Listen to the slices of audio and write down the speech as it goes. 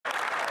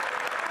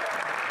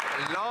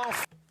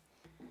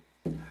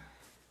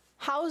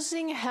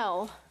Housing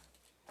hell.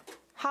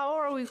 How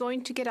are we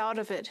going to get out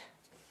of it?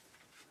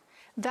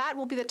 That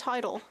will be the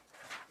title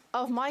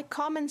of my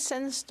Common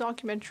Sense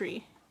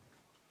documentary.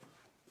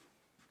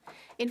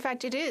 In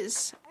fact, it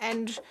is,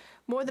 and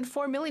more than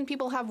 4 million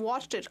people have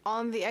watched it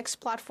on the X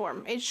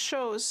platform. It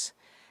shows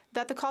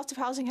that the cost of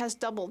housing has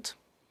doubled.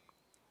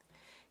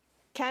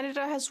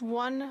 Canada has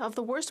one of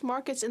the worst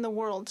markets in the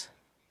world,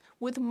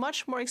 with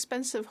much more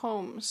expensive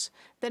homes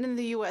than in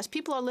the US.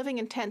 People are living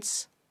in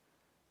tents.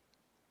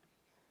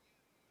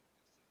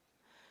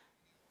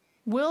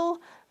 Will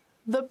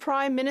the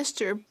Prime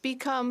Minister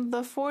become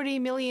the 40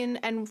 million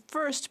and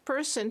first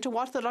person to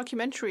watch the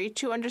documentary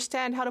to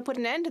understand how to put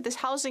an end to this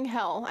housing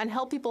hell and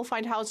help people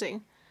find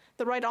housing?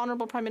 The Right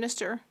Honourable Prime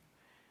Minister.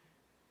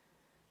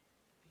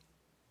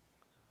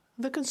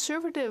 The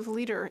Conservative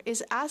leader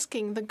is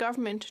asking the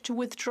government to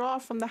withdraw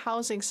from the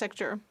housing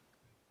sector.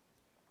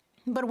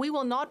 But we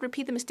will not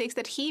repeat the mistakes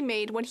that he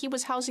made when he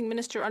was housing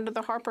minister under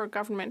the Harper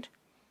government.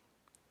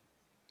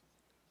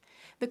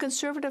 The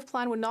Conservative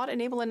plan would not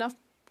enable enough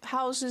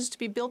houses to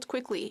be built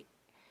quickly,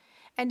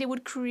 and it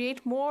would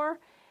create more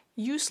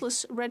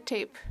useless red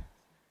tape.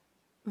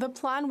 The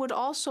plan would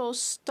also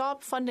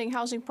stop funding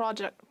housing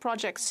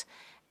projects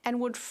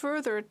and would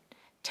further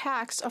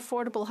tax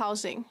affordable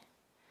housing.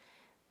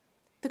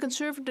 The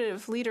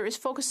Conservative leader is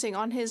focusing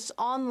on his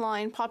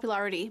online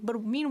popularity,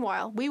 but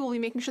meanwhile, we will be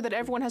making sure that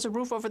everyone has a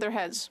roof over their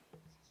heads.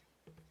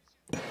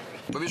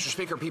 But, Mr.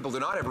 Speaker, people do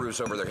not have roofs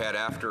over their head.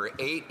 After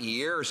 8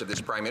 years of this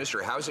Prime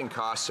Minister, housing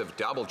costs have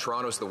doubled.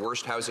 Toronto's the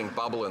worst housing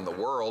bubble in the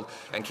world,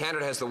 and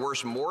Canada has the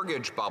worst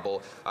mortgage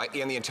bubble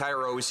in the entire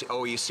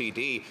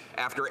OECD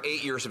after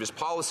 8 years of his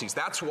policies.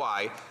 That's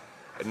why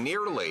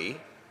nearly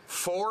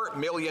 4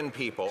 million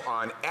people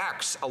on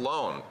X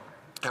alone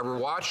have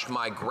watched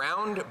my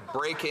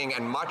groundbreaking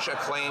and much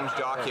acclaimed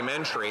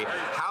documentary,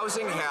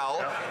 Housing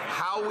Hell,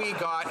 How We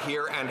Got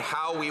Here and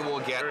How We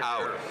Will Get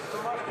Out.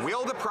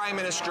 Will the Prime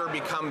Minister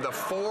become the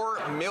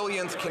 4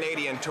 millionth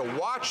Canadian to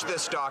watch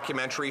this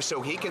documentary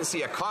so he can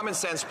see a common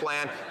sense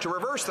plan to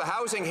reverse the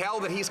housing hell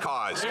that he's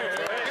caused?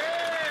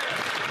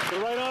 The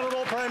Right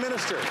Honourable Prime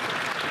Minister.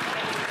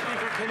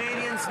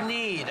 Canadians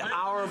need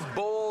our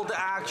bold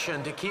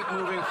action to keep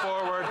moving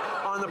forward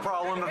on the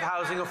problem of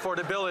housing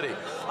affordability.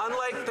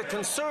 Unlike the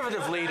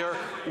Conservative leader,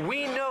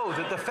 we know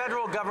that the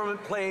federal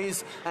government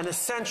plays an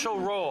essential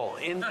role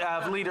in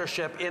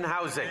leadership in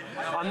housing.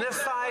 On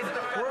this side,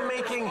 we're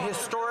making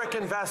historic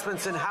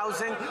investments in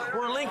housing,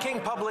 we're linking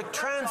public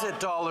transit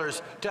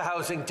dollars to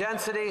housing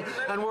density,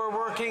 and we're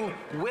working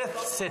with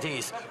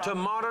cities to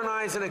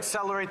modernize and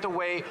accelerate the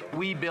way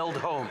we build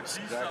homes.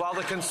 While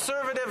the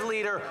Conservative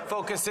leader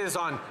focuses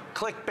on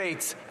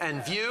clickbaits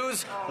and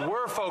views,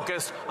 we're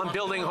focused on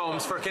building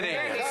homes for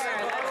Canadians.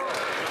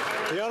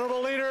 The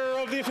Honourable Leader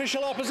of the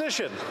Official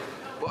Opposition.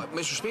 Well,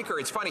 Mr. Speaker,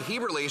 it's funny, he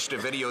released a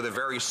video the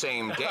very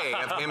same day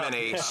of him in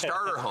a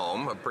starter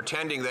home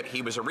pretending that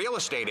he was a real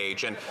estate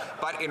agent,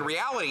 but in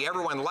reality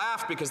everyone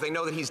laughed because they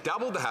know that he's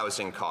doubled the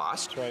housing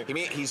cost. Right.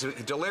 He's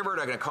delivered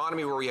an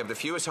economy where we have the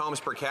fewest homes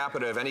per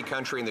capita of any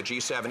country in the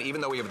G7,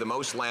 even though we have the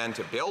most land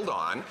to build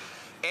on.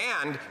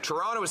 And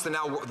Toronto is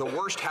now the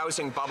worst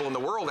housing bubble in the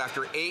world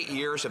after 8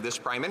 years of this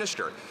Prime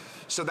Minister.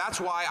 So that's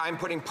why I'm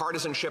putting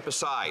partisanship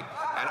aside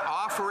and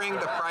offering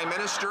the Prime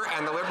Minister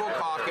and the Liberal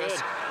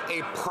caucus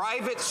a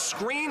private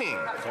screening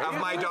of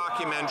my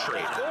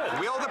documentary.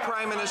 Will the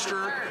Prime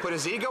Minister put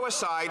his ego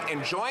aside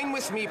and join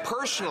with me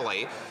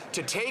personally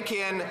to take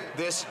in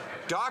this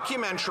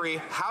documentary,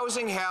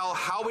 Housing Hell,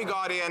 How We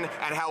Got In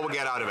and How We'll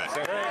Get Out of It?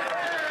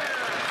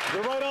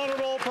 The Right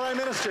Honourable Prime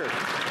Minister.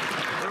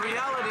 The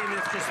reality,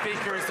 Mr.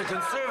 Speaker, is the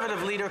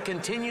Conservative leader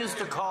continues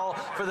to call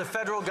for the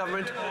federal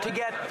government to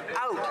get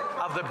out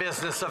of the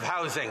business of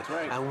housing.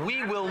 And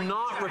we will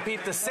not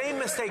repeat the same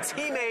mistakes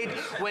he made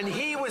when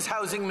he was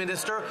housing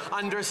minister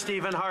under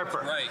Stephen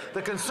Harper.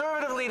 The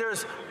Conservative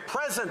leader's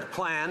present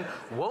plan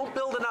won't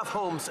build enough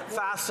homes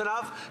fast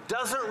enough,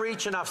 doesn't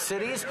reach enough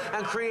cities,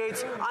 and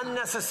creates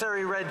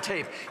unnecessary red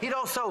tape. He'd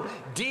also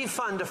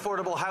defund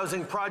affordable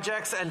housing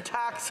projects and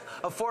tax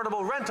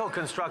affordable rental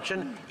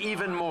construction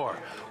even more.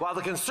 While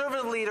the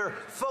Conservative leader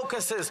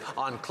focuses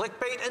on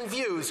clickbait and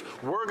views,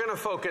 we're going to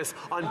focus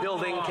on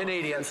building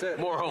Canadians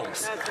more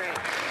homes. That's right.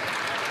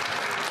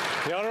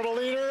 The Honourable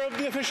Leader of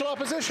the Official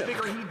Opposition.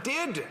 Speaker, he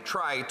did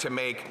try to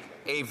make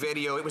a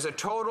video. It was a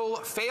total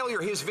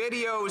failure. His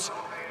videos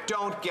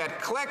don't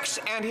get clicks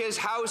and his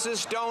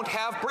houses don't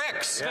have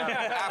bricks.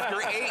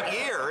 After 8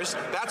 years,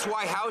 that's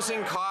why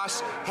housing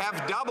costs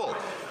have doubled.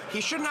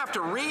 He shouldn't have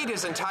to read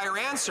his entire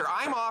answer.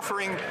 I'm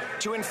offering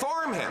to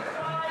inform him.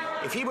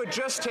 If he would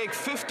just take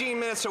 15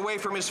 minutes away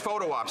from his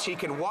photo ops, he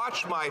can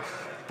watch my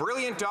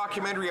brilliant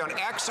documentary on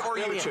X or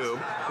YouTube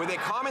with a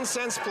common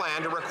sense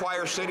plan to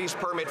require cities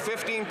permit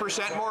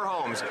 15% more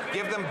homes,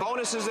 give them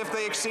bonuses if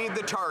they exceed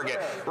the target,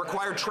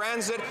 require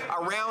transit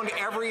around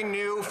every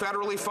new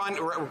federally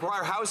funded,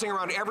 require housing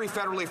around every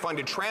federally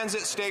funded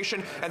transit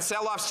station, and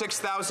sell off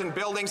 6,000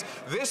 buildings.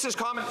 This is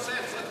common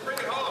sense. Let's bring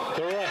it home.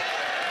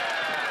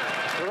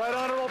 The Right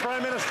Honourable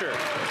Prime Minister.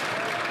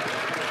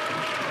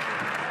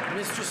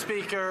 Mr.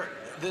 Speaker,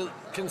 the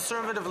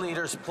Conservative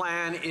leader's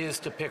plan is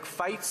to pick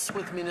fights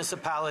with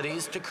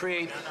municipalities, to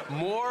create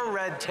more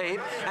red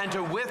tape, and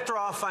to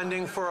withdraw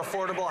funding for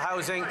affordable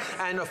housing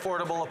and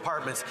affordable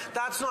apartments.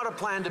 That's not a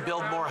plan to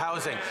build more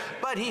housing,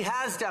 but he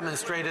has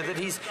demonstrated that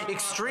he's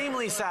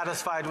extremely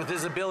satisfied with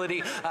his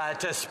ability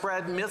to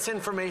spread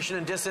misinformation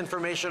and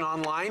disinformation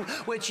online,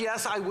 which,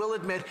 yes, I will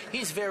admit,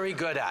 he's very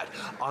good at.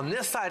 On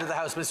this side of the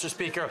House, Mr.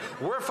 Speaker,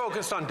 we're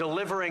focused on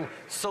delivering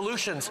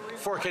solutions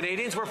for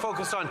Canadians. We're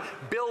focused on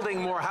building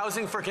more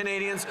housing for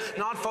Canadians,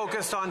 not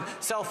focused on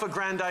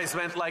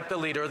self-aggrandizement like the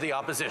Leader of the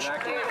Opposition.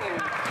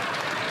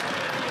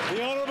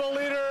 The Honourable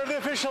Leader of the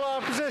Official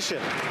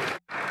Opposition.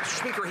 Mr.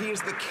 Speaker, he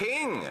is the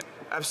king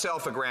of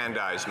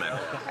self-aggrandizement,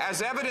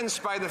 as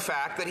evidenced by the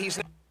fact that he's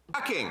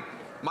attacking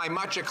my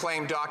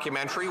much-acclaimed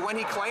documentary when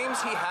he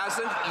claims he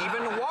hasn't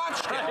even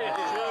watched it.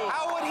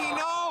 How would he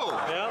know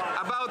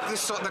about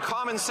the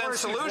common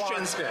sense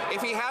solutions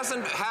if he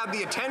hasn't had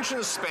the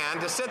attention span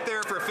to sit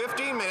there for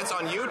 15 minutes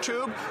on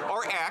YouTube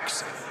or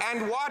X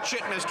and watch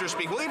it, Mr.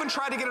 Speaker? We'll even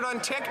try to get it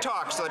on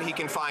TikTok so that he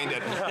can find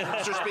it.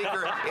 Mr.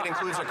 Speaker, it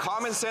includes a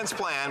common sense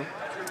plan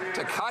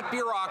to cut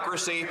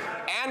bureaucracy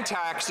and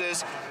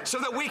taxes so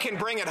that we can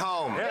bring it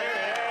home. The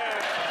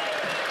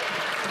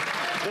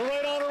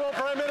Right Honourable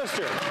Prime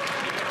Minister.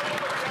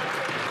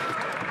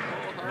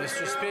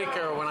 Mr.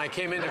 Speaker, when I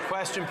came into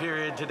question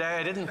period today,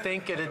 I didn't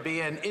think I'd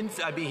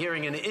be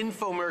hearing an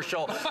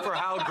infomercial for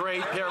how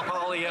great Pierre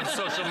Poilievre's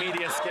social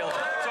media skills.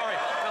 Sorry,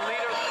 the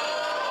Leader.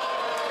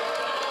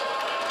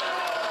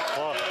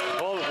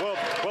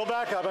 We'll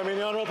back up. I mean,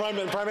 the Honourable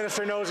Prime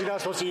Minister knows he's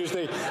not supposed to use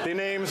the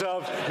names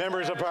of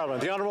members of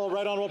Parliament. The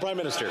Right Honourable Prime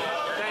Minister.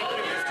 Thank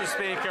you, Mr.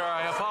 Speaker.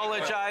 I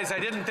apologize. I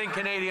didn't think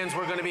Canadians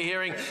were going to be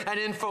hearing an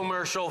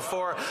infomercial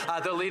for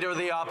the Leader of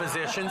the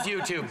Opposition's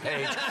YouTube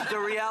page. The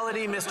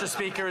reality, Mr.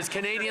 Speaker, is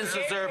Canadians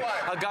deserve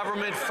a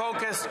government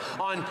focused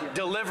on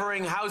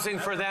delivering housing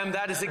for them.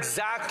 That is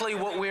exactly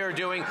what we are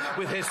doing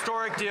with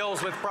historic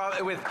deals with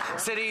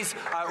cities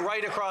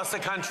right across the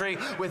country,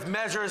 with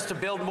measures to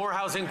build more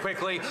housing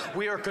quickly.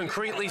 We are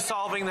concretely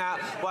solving that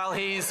while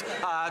he's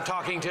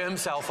talking to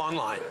himself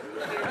online.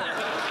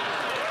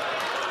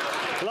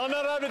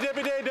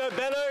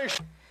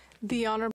 The Honourable